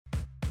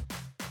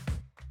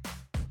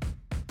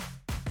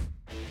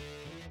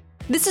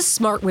This is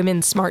Smart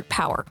Women, Smart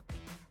Power,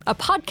 a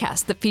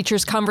podcast that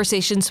features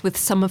conversations with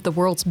some of the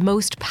world's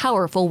most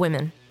powerful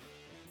women.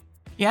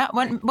 Yeah,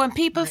 when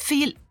people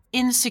feel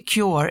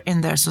insecure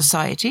in their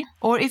society,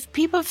 or if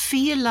people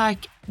feel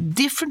like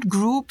different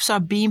groups are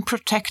being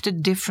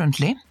protected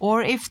differently,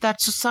 or if that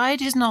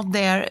society is not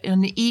there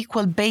on an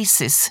equal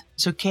basis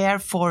to care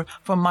for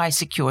my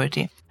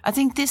security, I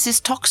think this is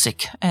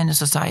toxic in a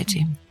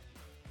society.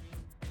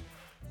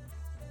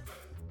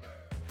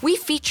 We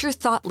feature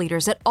thought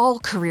leaders at all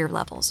career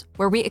levels,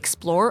 where we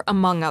explore,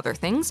 among other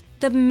things,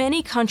 the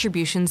many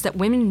contributions that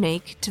women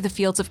make to the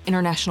fields of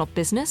international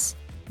business,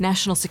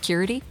 national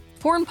security,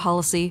 foreign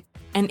policy,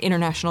 and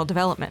international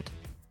development.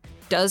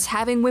 Does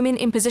having women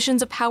in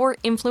positions of power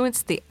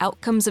influence the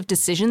outcomes of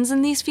decisions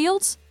in these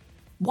fields?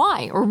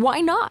 Why or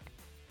why not?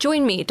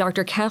 Join me,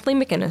 Dr.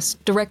 Kathleen McInnis,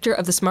 Director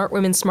of the Smart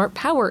Women, Smart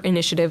Power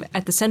Initiative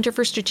at the Center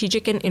for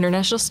Strategic and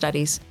International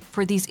Studies,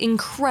 for these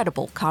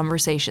incredible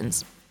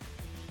conversations.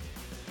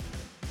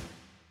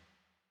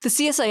 The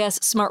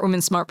CSIS Smart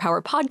Women, Smart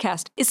Power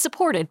podcast is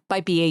supported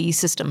by BAE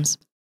Systems.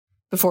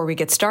 Before we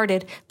get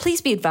started,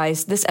 please be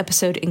advised this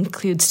episode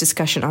includes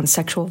discussion on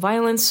sexual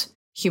violence,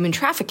 human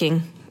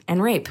trafficking,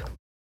 and rape.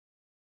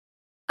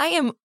 I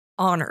am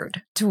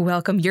honored to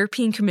welcome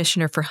European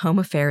Commissioner for Home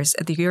Affairs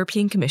at the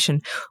European Commission,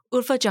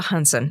 Ylva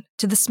Johansson,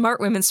 to the Smart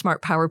Women,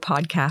 Smart Power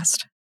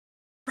podcast.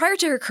 Prior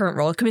to her current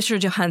role, Commissioner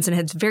Johansson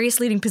had various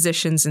leading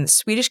positions in the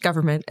Swedish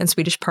government and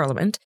Swedish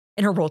parliament.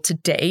 In her role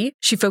today,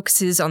 she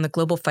focuses on the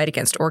global fight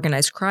against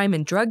organized crime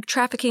and drug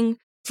trafficking.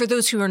 For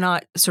those who are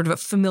not sort of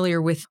familiar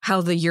with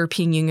how the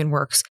European Union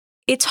works,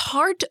 it's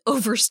hard to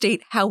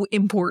overstate how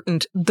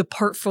important the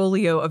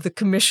portfolio of the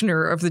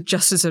Commissioner of the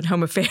Justice and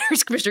Home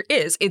Affairs Commissioner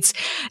is. It's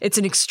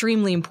an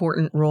extremely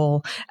important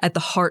role at the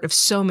heart of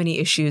so many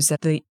issues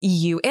that the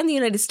EU and the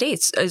United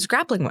States is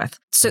grappling with.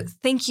 So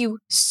thank you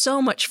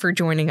so much for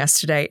joining us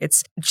today.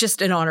 It's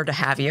just an honor to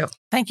have you.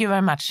 Thank you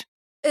very much.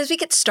 As we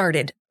get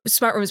started,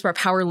 Smart Women, Smart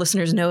Power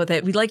listeners know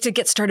that we like to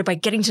get started by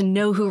getting to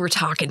know who we're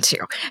talking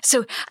to.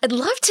 So I'd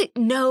love to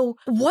know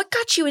what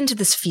got you into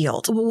this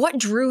field? What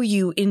drew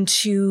you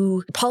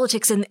into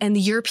politics and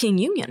the European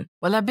Union?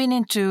 Well, I've been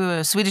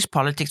into Swedish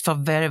politics for a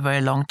very,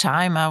 very long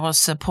time. I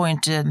was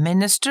appointed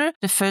minister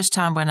the first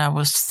time when I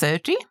was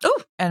 30.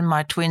 Oh. And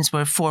my twins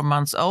were 4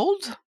 months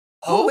old.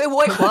 Oh, wait,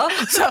 what?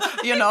 So,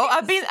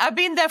 I've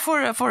been there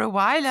for a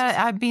while.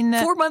 I've been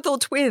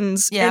 4-month-old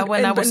twins. Yeah,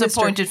 when I was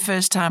appointed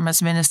first time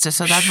as minister.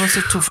 So that was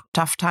a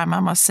tough time,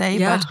 I must say.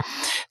 Yeah. But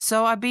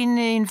so I've been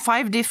in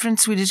 5 different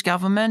Swedish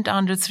government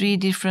under 3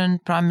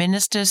 different prime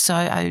ministers. So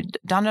I've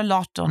done a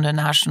lot on the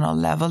national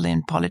level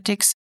in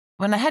politics.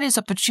 When I had this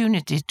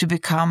opportunity to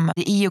become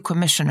the EU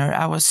commissioner,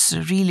 I was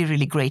really,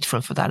 really grateful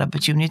for that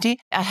opportunity.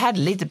 I had a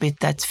little bit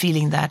that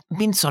feeling that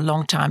been so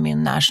long time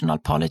in national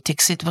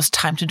politics, it was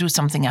time to do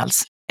something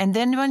else. And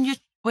then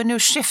when you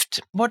shift,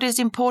 what is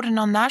important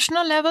on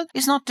national level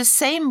is not the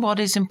same what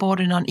is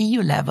important on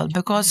EU level,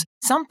 because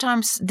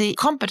sometimes the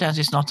competence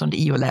is not on the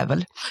EU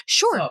level.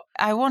 Sure. So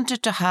I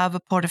wanted to have a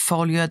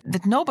portfolio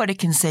that nobody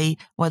can say,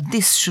 well,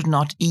 this should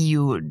not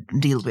EU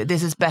deal with.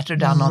 This is better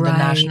done on the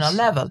national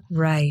level.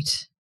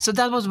 Right. So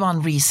that was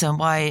one reason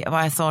why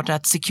I thought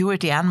that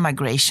security and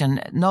migration,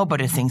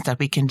 nobody thinks that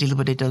we can deal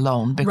with it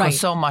alone, because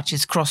so much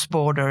is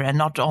cross-border, and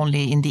not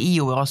only in the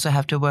EU, we also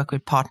have to work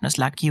with partners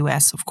like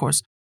US, of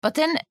course. But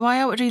then why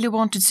I really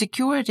wanted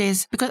security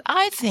is because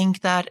I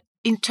think that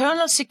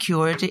internal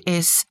security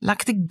is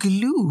like the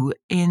glue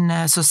in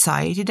a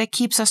society that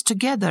keeps us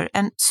together.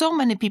 And so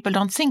many people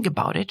don't think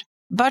about it.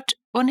 But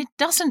when it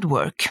doesn't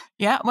work,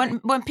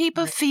 when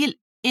people feel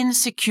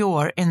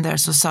insecure in their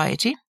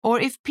society, or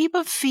if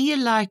people feel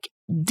like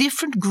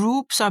different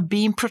groups are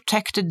being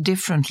protected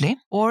differently,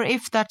 or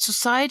if that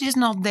society is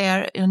not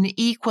there on an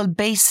equal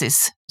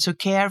basis to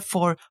care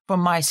for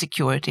my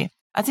security,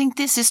 I think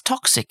this is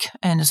toxic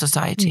in a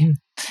society.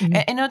 Mm-hmm.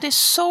 And there's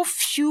so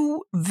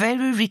few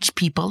very rich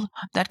people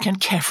that can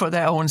care for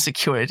their own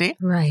security.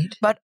 Right.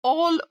 But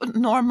all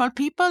normal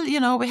people,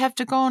 we have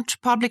to go on to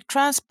public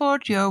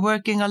transport. You're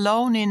working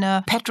alone in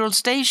a petrol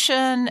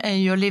station.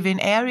 You live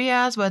in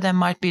areas where there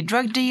might be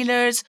drug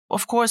dealers.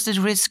 Of course, the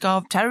risk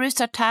of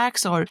terrorist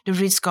attacks, or the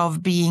risk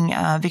of being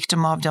a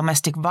victim of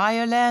domestic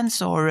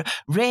violence or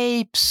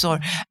rapes.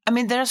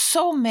 There are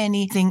so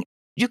many things.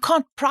 You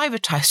can't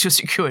privatize your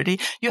security.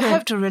 You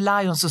have to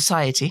rely on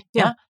society,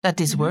 that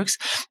this works.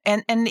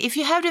 And if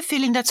you have the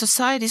feeling that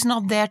society is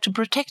not there to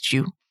protect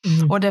you,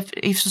 or that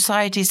if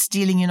society is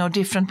dealing,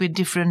 different with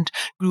different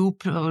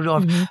group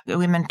of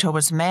women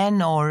towards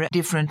men, or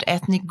different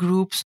ethnic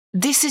groups,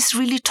 this is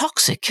really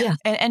toxic. Yeah.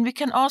 And we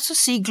can also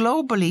see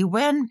globally,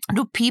 when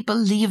do people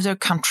leave their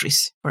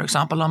countries, for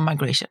example, on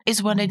migration,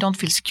 is when they don't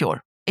feel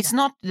secure. It's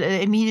not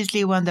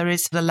immediately when there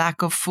is the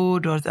lack of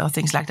food or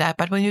things like that,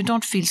 but when you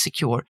don't feel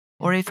secure.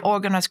 Or if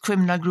organized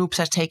criminal groups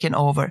are taken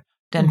over,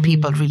 then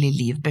people really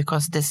leave,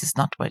 because this is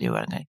not where you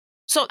are.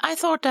 So I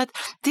thought that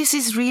this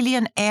is really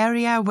an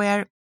area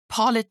where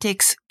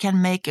politics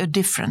can make a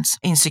difference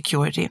in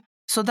security.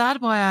 So that's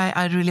why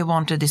I really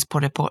wanted this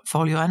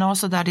portfolio. And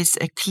also that is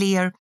a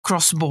clear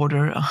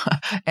cross-border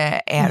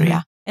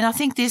area. And I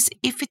think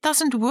if it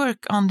doesn't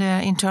work on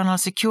the internal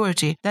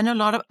security, then a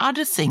lot of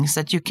other things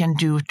that you can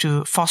do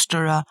to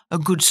foster a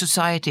good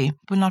society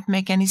will not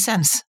make any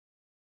sense.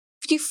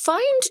 Do you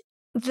find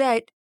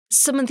that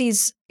some of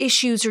these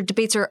issues or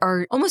debates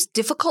are almost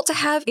difficult to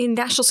have in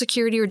national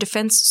security or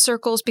defense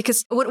circles?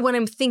 Because what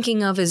I'm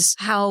thinking of is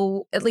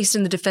how, at least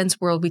in the defense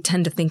world, we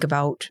tend to think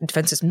about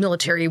defense as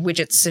military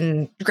widgets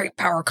and great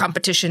power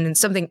competition and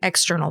something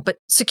external. But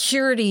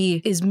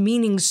security is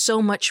meaning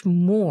so much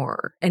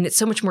more, and it's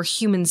so much more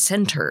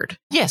human-centered.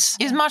 Yes,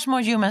 it's much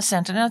more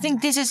human-centered. And I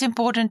think this is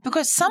important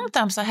because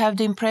sometimes I have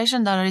the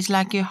impression that it's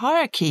like a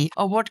hierarchy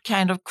of what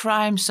kind of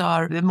crimes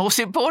are the most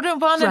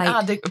important one and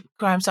other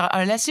crimes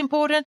are less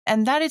important.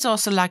 And that is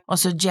also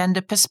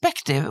gender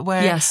perspective,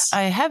 where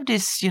I have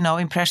this,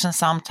 impression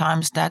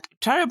sometimes that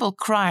terrible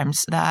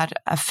crimes that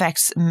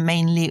affects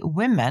mainly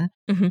women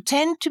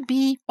tend to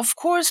be, of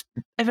course,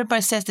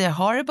 everybody says they're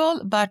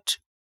horrible, but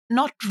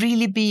not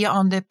really be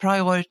on the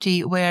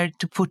priority where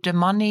to put the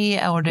money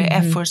or the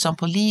efforts on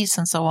police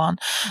and so on.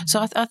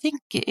 So I think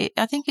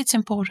it's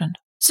important.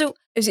 So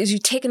as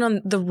you've taken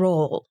on the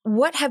role,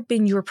 what have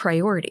been your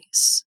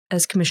priorities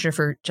as Commissioner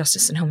for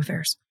Justice and Home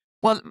Affairs?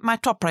 Well, my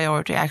top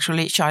priority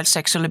actually child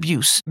sexual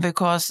abuse,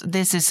 because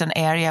this is an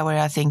area where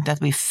I think that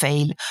we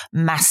fail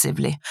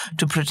massively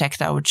to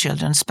protect our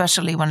children,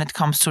 especially when it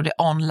comes to the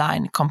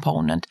online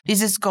component.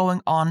 This is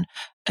going on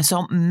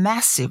so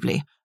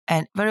massively.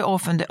 And very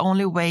often the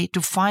only way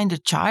to find a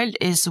child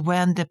is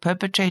when the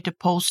perpetrator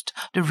posts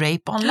the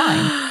rape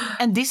online.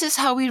 And this is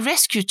how we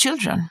rescue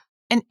children.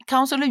 And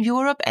Council of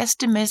Europe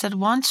estimates that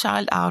 1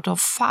 child out of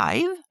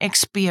 5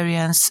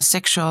 experience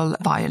sexual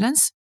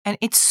violence. And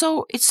it's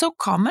so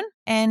common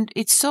and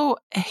it's so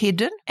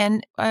hidden.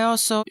 And I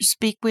also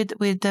speak with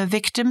the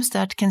victims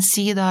that can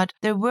see that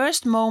the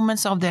worst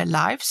moments of their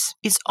lives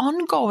is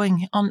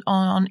ongoing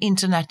on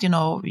internet,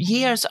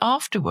 years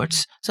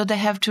afterwards. So they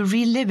have to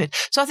relive it.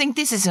 So I think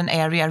this is an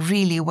area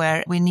really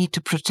where we need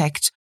to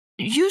protect.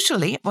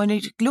 Usually, when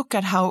you look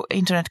at how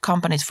internet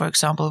companies, for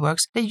example,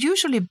 works, they're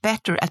usually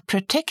better at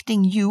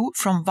protecting you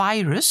from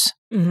virus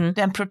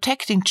than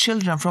protecting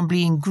children from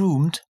being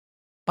groomed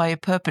by a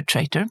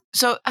perpetrator.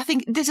 So I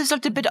think this is a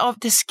little bit of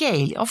the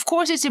scale. Of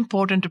course, it's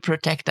important to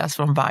protect us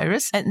from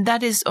virus. And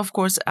that is, of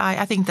course,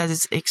 I think that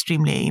is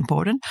extremely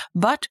important.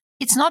 But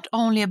it's not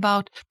only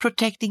about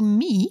protecting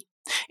me,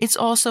 it's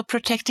also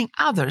protecting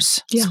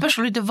others,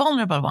 especially the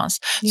vulnerable ones.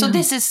 So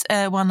this is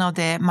one of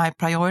my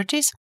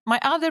priorities. My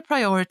other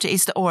priority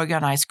is the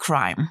organized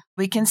crime.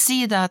 We can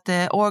see that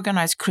the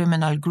organized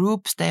criminal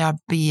groups, they are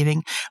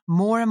being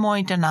more and more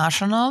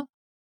international,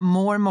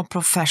 more and more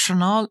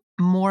professional,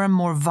 more and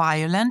more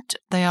violent.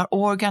 They are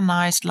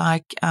organized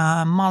like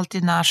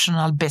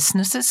multinational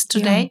businesses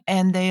today,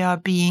 and they are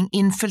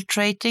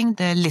infiltrating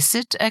the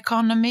illicit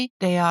economy.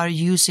 They are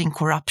using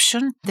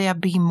corruption. They are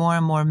being more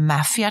and more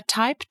mafia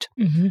typed.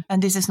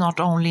 And this is not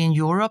only in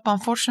Europe,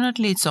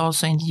 unfortunately, it's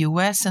also in the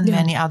U.S. and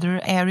many other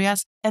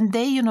areas. And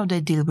they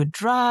deal with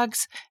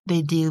drugs,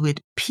 they deal with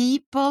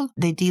people,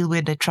 they deal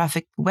with the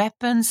trafficked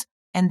weapons.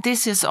 And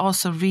this is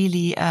also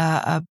really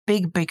a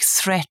big, big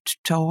threat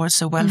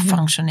towards a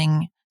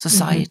well-functioning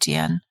society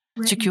and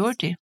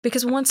security.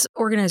 Because once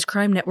organized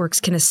crime networks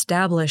can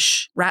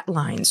establish rat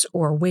lines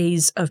or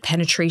ways of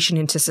penetration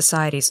into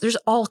societies, there's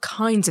all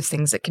kinds of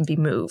things that can be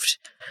moved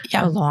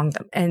along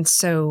them. And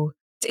so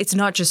it's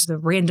not just the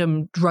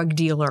random drug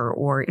dealer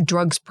or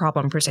drugs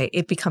problem per se.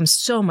 It becomes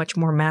so much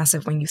more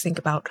massive when you think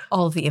about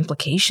all of the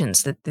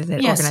implications that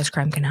organized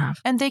crime can have.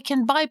 And they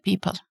can buy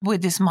people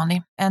with this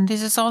money. And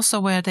this is also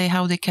where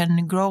how they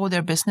can grow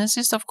their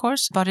businesses, of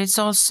course. But it's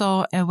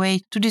also a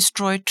way to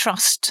destroy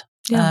trust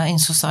in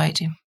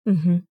society.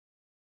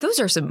 Those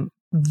are some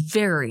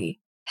very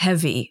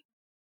heavy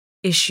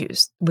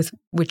issues with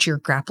which you're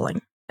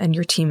grappling and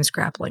your team is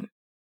grappling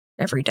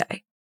every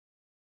day.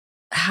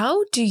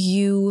 How do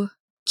you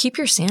keep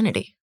your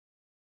sanity?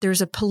 There's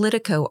a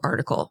Politico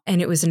article,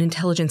 and it was an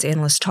intelligence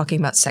analyst talking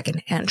about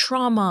secondhand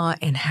trauma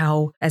and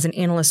how, as an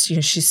analyst,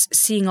 she's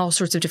seeing all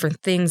sorts of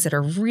different things that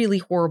are really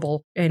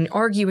horrible and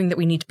arguing that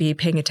we need to be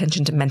paying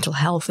attention to mental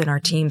health in our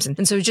teams.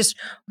 And so just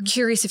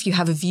curious if you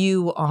have a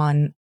view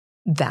on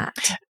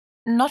that.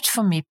 Not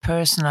for me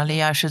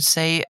personally, I should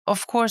say.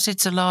 Of course,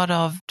 it's a lot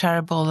of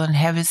terrible and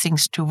heavy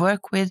things to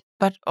work with,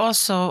 but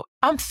also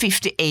I'm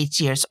 58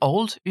 years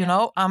old,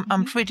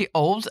 I'm pretty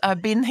old.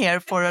 I've been here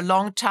for a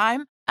long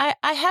time. I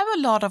have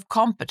a lot of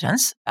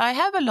competence. I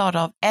have a lot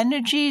of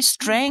energy,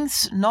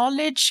 strength,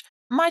 knowledge.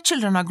 My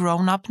children are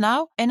grown up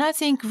now, and I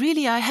think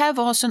really I have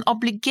also an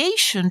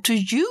obligation to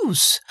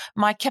use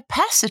my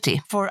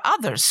capacity for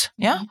others.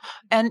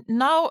 And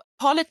now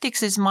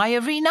politics is my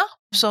arena,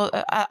 so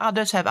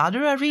others have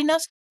other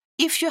arenas.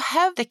 If you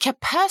have the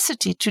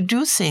capacity to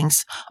do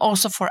things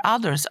also for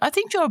others, I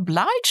think you're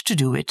obliged to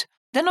do it.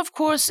 Then, of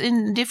course,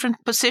 in different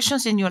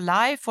positions in your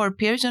life or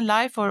periods in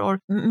life, or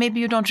maybe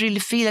you don't really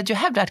feel that you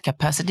have that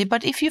capacity,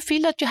 but if you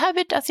feel that you have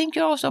it, I think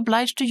you're also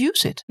obliged to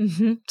use it.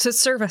 So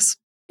it's service.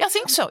 I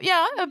think so.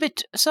 Yeah, a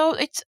bit. So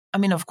I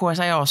mean, of course,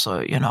 I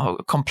also,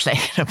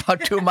 complain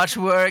about too much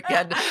work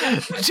and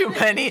too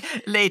many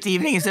late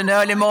evenings and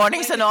early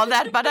mornings and all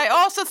that. But I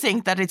also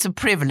think that it's a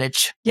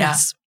privilege.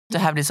 Yes. To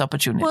have this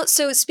opportunity. Well,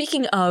 so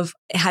speaking of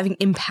having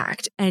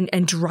impact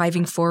and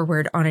driving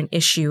forward on an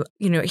issue,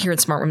 here at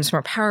Smart Women,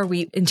 Smart Power,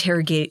 we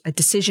interrogate a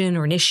decision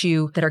or an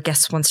issue that our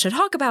guests wants to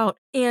talk about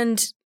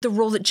and the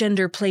role that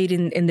gender played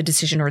in the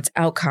decision or its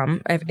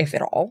outcome, if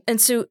at all.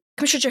 And so,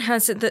 Commissioner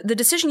Johansson, the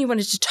decision you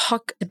wanted to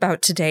talk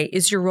about today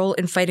is your role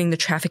in fighting the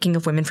trafficking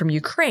of women from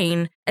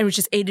Ukraine, and which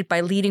is aided by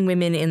leading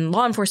women in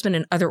law enforcement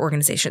and other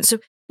organizations. So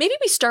maybe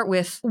we start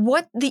with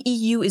what the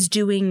EU is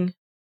doing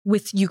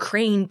with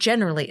Ukraine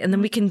generally, and then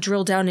we can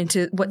drill down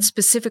into what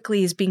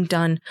specifically is being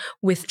done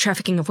with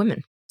trafficking of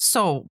women.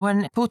 So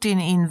when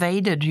Putin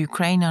invaded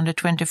Ukraine on the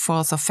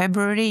 24th of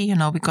February,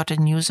 we got the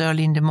news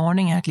early in the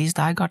morning, at least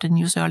I got the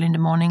news early in the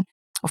morning.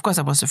 Of course,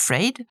 I was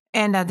afraid.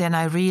 And then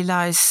I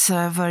realized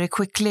very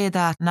quickly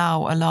that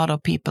now a lot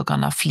of people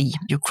gonna flee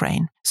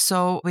Ukraine.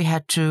 So we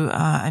had to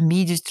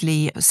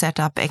immediately set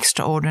up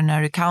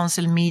extraordinary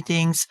council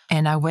meetings.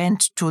 And I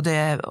went to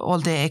all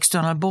the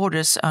external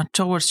borders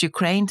towards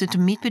Ukraine to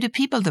meet with the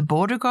people, the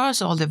border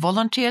guards, all the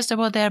volunteers that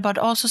were there, but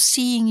also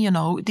seeing,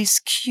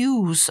 these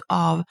queues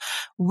of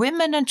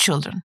women and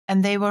children.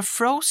 And they were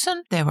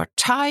frozen, they were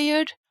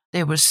tired,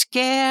 they were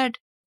scared.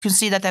 You can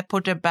see that they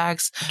put their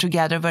bags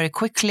together very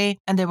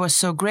quickly, and they were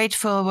so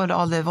grateful with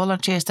all the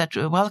volunteers that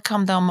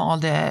welcomed them, all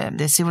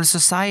the civil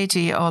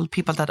society, all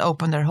people that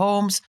opened their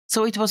homes.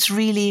 So it was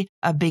really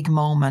a big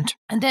moment.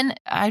 And then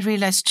I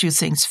realized two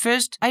things.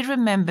 First, I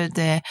remember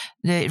the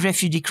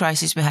refugee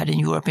crisis we had in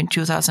Europe in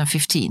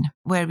 2015,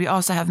 where we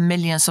also have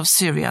millions of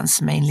Syrians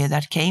mainly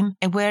that came,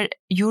 and where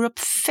Europe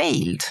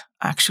failed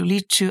actually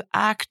to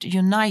act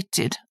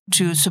united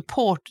to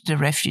support the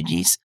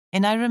refugees.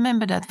 And I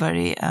remember that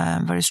very,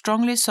 very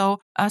strongly. So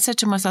I said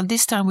to myself,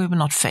 this time we will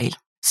not fail.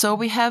 So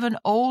we have an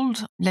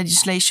old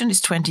legislation,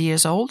 it's 20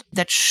 years old,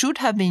 that should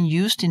have been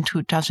used in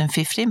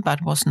 2015,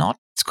 but was not.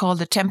 It's called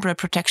the Temporary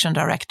Protection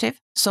Directive.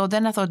 So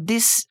then I thought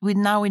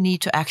we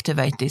need to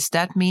activate this.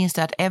 That means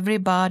that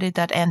everybody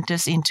that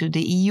enters into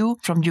the EU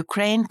from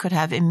Ukraine could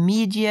have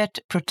immediate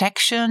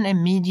protection,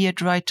 immediate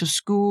right to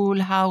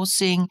school,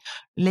 housing,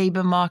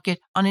 labor market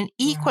on an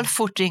equal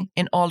footing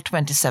in all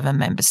 27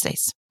 member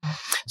states.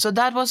 So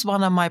that was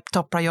one of my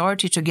top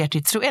priorities to get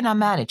it through. And I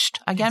managed.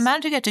 I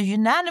managed to get a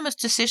unanimous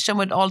decision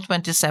with all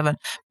 27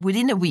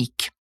 within a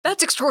week.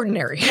 That's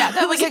extraordinary. Yeah,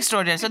 that was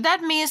extraordinary. So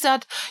that means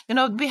that,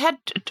 we had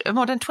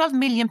more than 12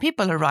 million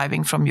people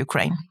arriving from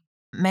Ukraine.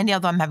 Many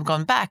of them have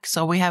gone back.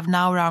 So we have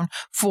now around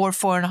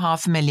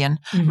 4.5 million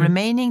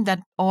remaining that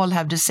all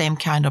have the same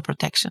kind of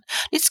protection.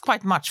 It's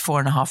quite much,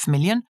 4.5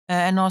 million.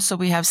 And also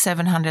we have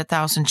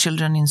 700,000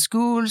 children in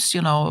schools.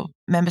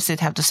 Member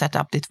states have to set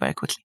up this very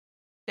quickly.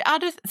 The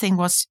other thing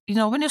was,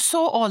 when you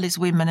saw all these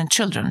women and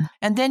children,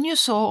 and then you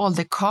saw all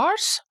the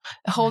cars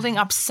holding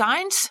up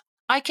signs,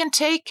 I can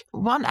take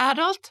one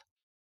adult,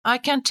 I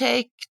can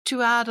take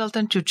 2 adults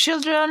and 2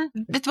 children.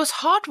 It was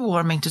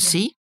heartwarming to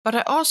see, but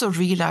I also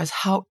realized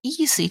how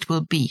easy it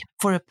will be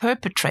for a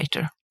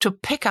perpetrator to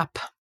pick up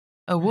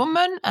a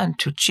woman and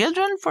 2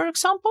 children, for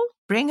example,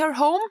 bring her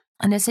home,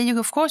 and they say,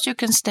 of course, you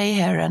can stay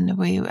here and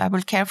I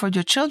will care for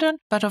your children,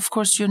 but of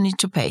course you need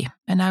to pay,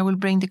 and I will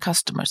bring the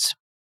customers.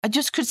 I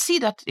just could see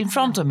that in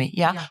front of me,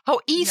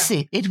 how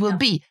easy it will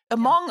be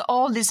among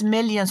all these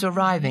millions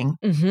arriving.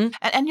 Mm-hmm.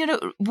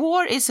 And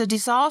war is a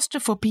disaster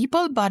for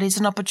people, but it's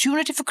an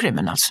opportunity for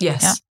criminals.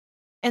 Yes. Yeah?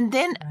 And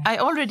then I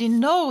already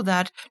know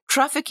that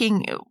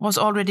trafficking was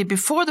already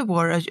before the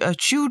war a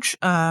huge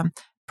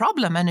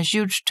problem and a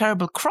huge,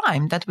 terrible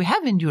crime that we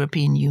have in the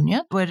European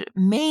Union, where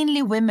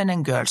mainly women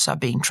and girls are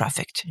being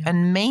trafficked,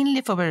 and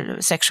mainly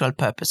for sexual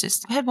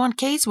purposes. We had one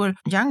case where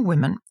young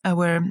women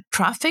were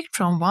trafficked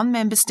from one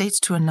member state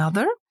to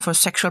another for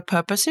sexual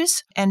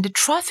purposes, and the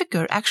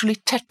trafficker actually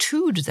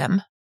tattooed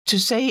them to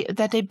say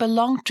that they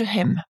belong to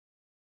him.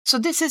 So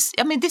this is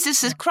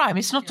a crime.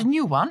 It's not a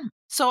new one.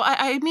 So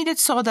I immediately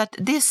saw that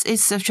this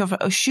is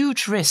a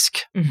huge risk,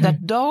 that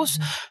those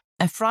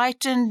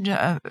frightened,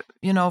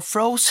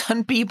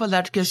 frozen people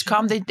that just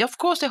come, they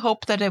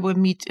hope that they will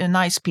meet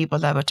nice people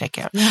that will take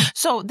care. Yeah.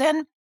 So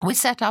then we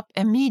set up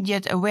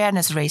immediate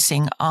awareness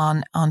raising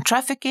on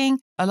trafficking.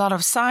 A lot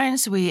of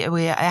signs. We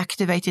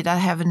activated. I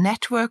have a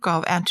network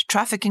of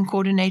anti-trafficking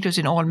coordinators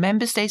in all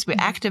member states. We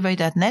activate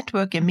that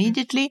network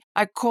immediately.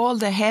 I called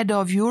the head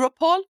of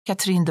Europol,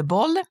 Kathleen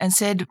McInnis, and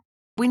said,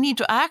 we need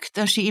to act,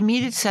 and she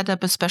immediately set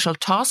up a special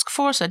task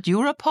force at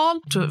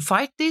Europol to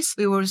fight this.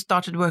 We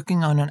started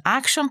working on an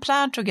action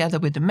plan together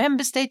with the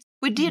member states.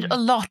 We did a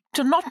lot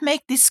to not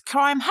make this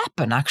crime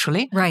happen,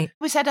 actually. Right.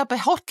 We set up a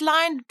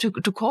hotline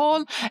to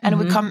call, and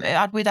we come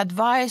out with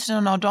advice,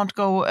 don't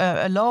go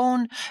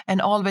alone,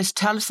 and always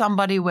tell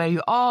somebody where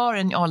you are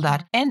and all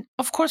that. And,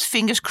 of course,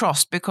 fingers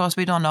crossed, because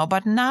we don't know.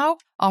 But now,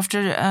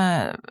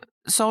 after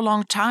so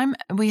long time,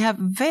 we have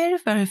very,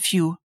 very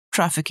few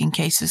trafficking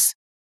cases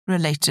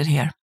related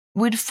here.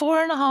 With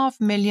 4.5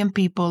 million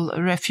people,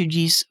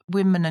 refugees,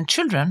 women and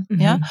children,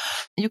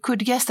 you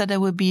could guess that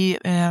there would be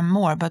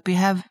more, but we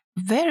have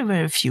very,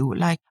 very few.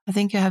 Like, I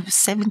think you have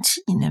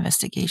 17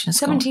 investigations.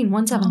 17,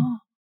 17. Oh,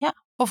 yeah.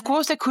 Of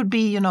course, there could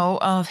be,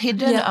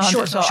 hidden. Yeah,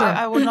 sure.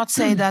 I would not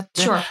say that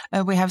Sure.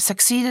 We have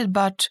succeeded,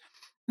 but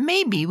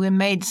maybe we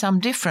made some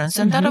difference.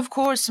 And that, of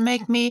course,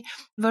 make me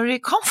very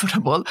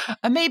comfortable.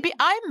 Maybe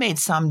I made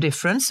some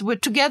difference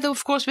together,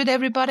 of course, with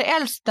everybody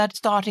else that's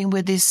starting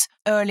with this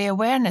early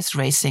awareness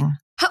raising.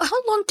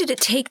 How long did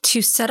it take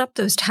to set up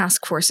those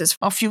task forces?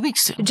 A few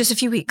weeks. Just a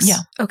few weeks? Yeah.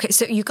 Okay,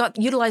 so you got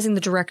utilizing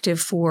the directive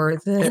for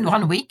In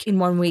 1 week. In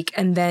 1 week,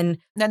 and then...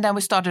 Then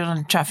we started on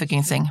the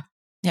trafficking thing.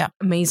 Yeah.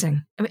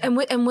 Amazing.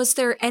 And was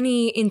there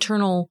any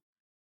internal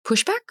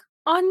pushback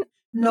on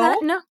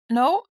that?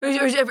 No? Or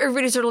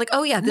everybody's sort of like,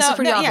 oh yeah, this is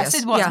pretty obvious.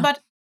 Yes, it was. Yeah.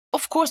 But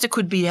of course there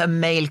could be a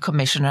male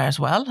commissioner as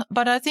well.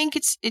 But I think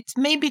it's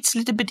maybe it's a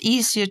little bit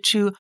easier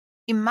to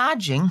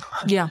imagine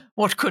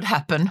what could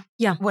happen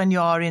when you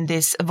are in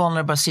this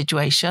vulnerable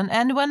situation.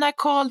 And when I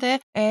called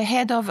the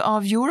head of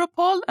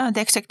Europol,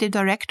 the executive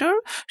director,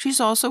 she's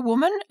also a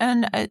woman,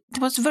 and it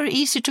was very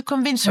easy to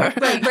convince her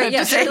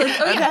to say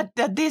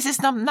that this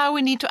is now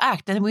we need to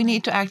act, and we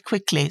need to act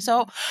quickly.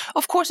 So,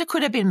 of course, it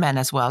could have been men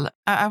as well.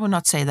 I would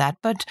not say that,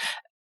 but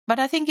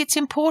I think it's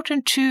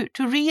important to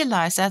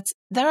realize that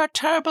there are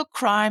terrible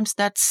crimes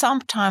that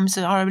sometimes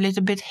are a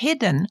little bit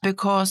hidden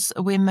because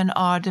women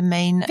are the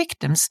main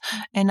victims.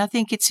 And I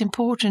think it's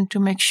important to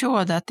make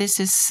sure that this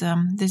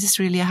is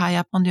really high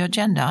up on the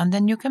agenda, and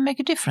then you can make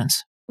a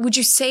difference. Would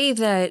you say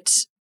that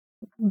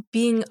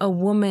being a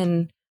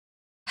woman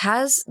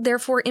has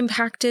therefore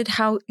impacted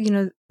how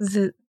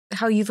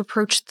how you've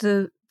approached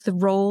the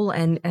role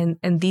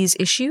and these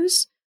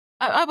issues?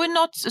 I would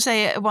not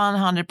say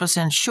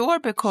 100% sure,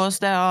 because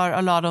there are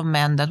a lot of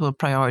men that will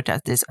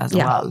prioritize this as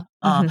well.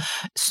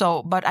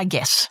 But I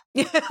guess.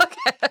 Okay.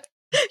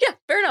 Yeah,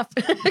 fair enough.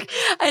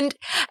 And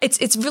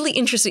it's really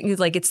interesting.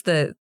 Like, it's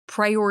the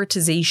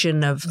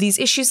prioritization of these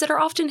issues that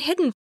are often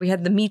hidden. We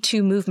had the Me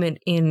Too movement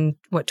in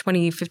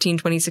 2015,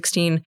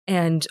 2016,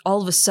 and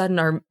all of a sudden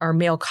our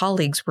male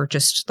colleagues were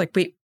just like,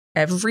 wait,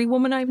 every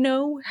woman I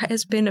know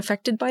has been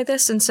affected by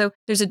this. And so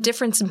there's a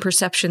difference in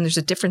perception. There's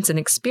a difference in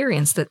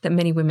experience that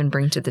many women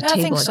bring to the table.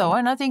 I think so.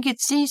 And I think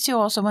it's easy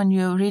also when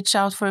you reach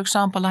out. For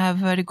example, I have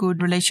a very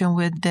good relation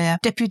with the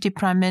Deputy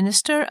Prime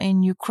Minister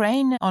in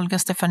Ukraine, Olga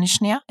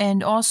Stefanishnya.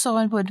 And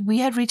also we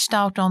had reached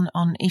out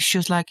on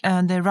issues like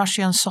the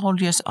Russian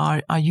soldiers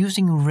are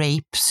using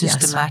rape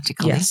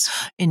systematically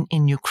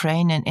in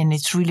Ukraine. And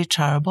it's really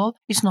terrible.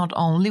 It's not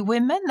only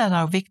women that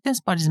are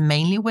victims, but it's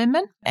mainly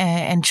women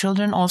and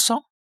children also.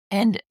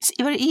 And it's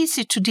very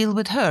easy to deal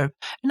with her.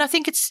 And I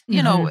think it's,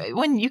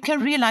 when you can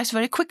realize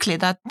very quickly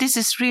that this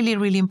is really,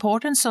 really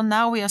important. So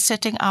now we are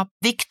setting up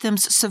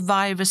victims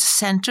survivors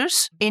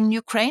centers in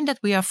Ukraine that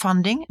we are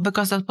funding,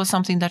 because that was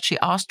something that she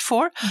asked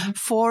for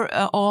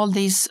all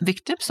these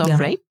victims of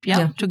rape,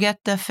 to get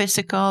the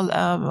physical,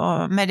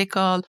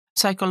 medical,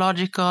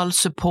 psychological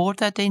support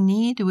that they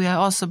need. We have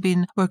also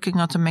been working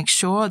on to make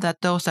sure that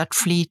those that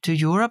flee to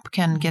Europe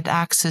can get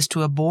access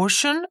to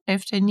abortion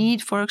if they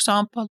need, for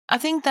example. I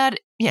think that,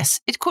 yes,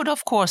 it could,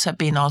 of course, have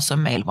been also a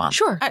male one.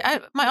 Sure.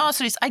 My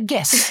answer is, I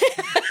guess.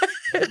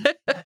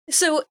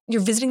 So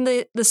you're visiting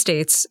the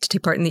States to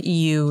take part in the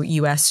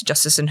EU-U.S.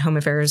 Justice and Home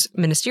Affairs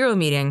Ministerial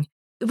Meeting.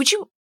 Would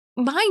you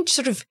mind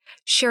sort of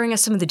sharing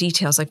us some of the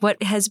details? Like,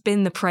 what has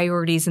been the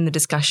priorities in the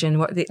discussion?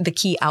 What are the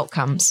key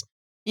outcomes?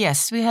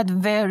 Yes, we had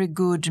very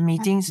good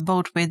meetings,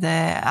 both with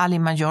Ali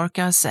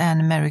Mayorkas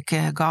and Merrick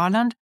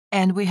Garland.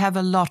 And we have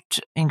a lot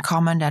in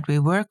common that we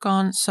work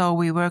on. So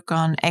we work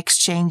on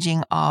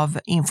exchanging of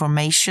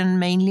information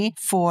mainly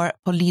for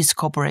police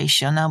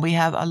cooperation. And we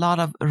have a lot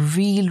of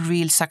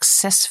real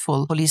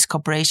successful police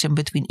cooperation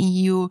between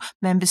EU,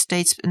 member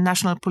states,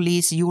 national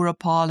police,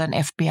 Europol and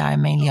FBI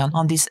mainly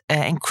on this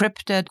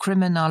encrypted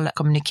criminal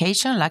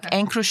communication like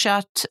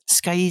EncroChat,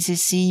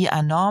 SkyECC,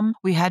 Anom.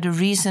 We had a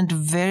recent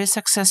very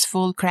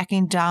successful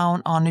cracking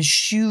down on a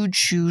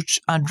huge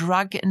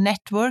drug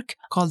network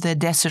called the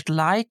Desert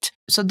Light.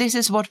 So this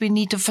is what we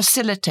need to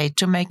facilitate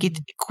to make it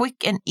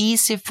quick and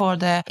easy for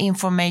the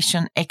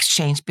information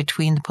exchange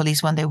between the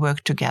police when they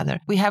work together.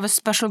 We have a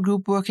special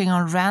group working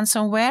on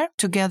ransomware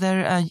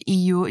together,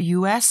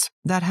 EU-U.S,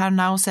 that have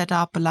now set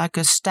up like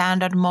a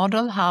standard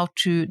model how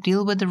to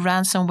deal with the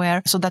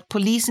ransomware so that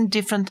police in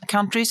different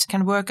countries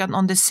can work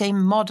on the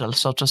same model,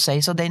 so to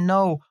say, so they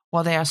know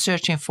what they are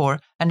searching for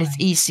and it's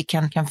easy,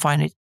 can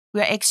find it. We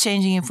are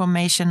exchanging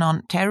information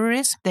on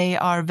terrorists. They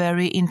are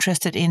very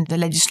interested in the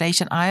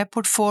legislation I have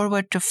put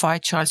forward to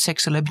fight child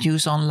sexual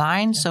abuse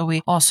online. So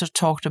we also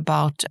talked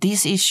about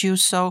these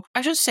issues. So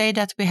I should say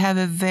that we have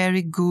a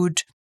very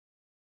good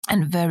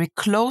and very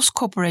close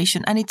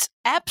cooperation, and it's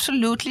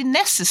absolutely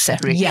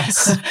necessary.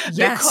 Yes.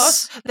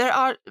 Because there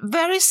are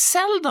very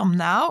seldom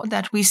now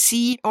that we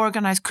see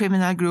organized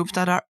criminal groups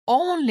that are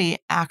only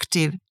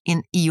active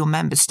in EU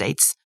member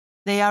states.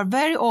 They are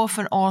very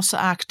often also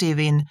active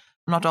in,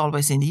 not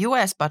always in the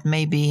US, but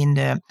maybe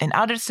in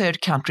other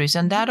third countries.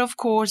 And that, of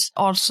course,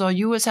 also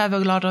US have a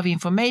lot of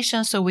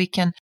information, so we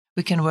can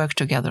we can work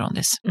together on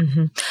this.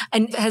 Mm-hmm.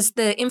 And has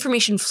the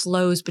information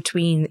flows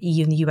between the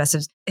EU and the US,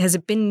 has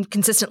it been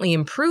consistently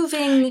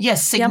improving?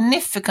 Yes,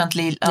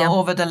 significantly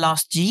over the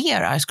last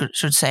year, I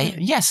should say.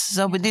 Yes,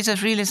 so this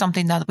is really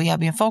something that we have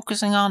been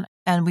focusing on,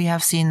 and we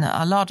have seen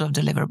a lot of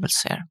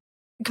deliverables here.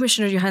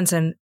 Commissioner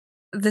Johansson,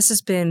 this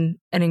has been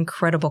an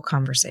incredible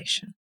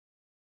conversation.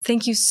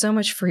 Thank you so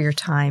much for your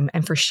time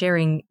and for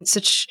sharing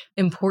such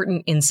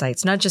important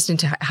insights, not just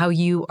into how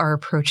you are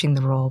approaching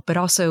the role, but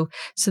also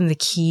some of the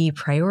key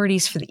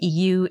priorities for the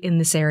EU in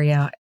this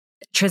area,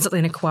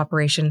 transatlantic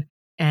cooperation,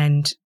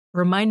 and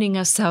reminding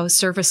us how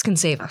service can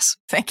save us.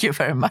 Thank you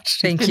very much.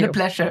 Thank you. It's you. been a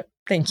pleasure.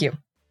 Thank you.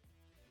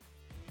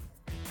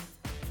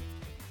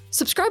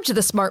 Subscribe to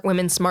the Smart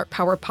Women, Smart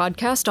Power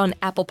podcast on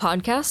Apple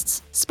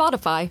Podcasts,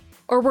 Spotify,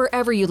 or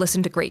wherever you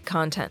listen to great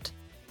content.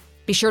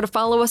 Be sure to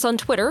follow us on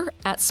Twitter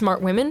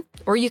 @SmartWomen,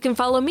 or you can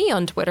follow me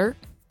on Twitter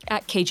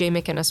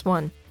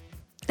 @KJMcInnis1.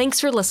 Thanks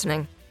for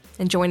listening,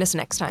 and join us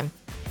next time.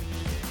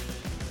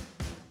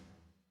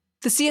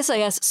 The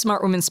CSIS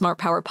Smart Women, Smart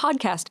Power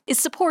podcast is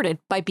supported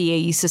by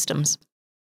BAE Systems.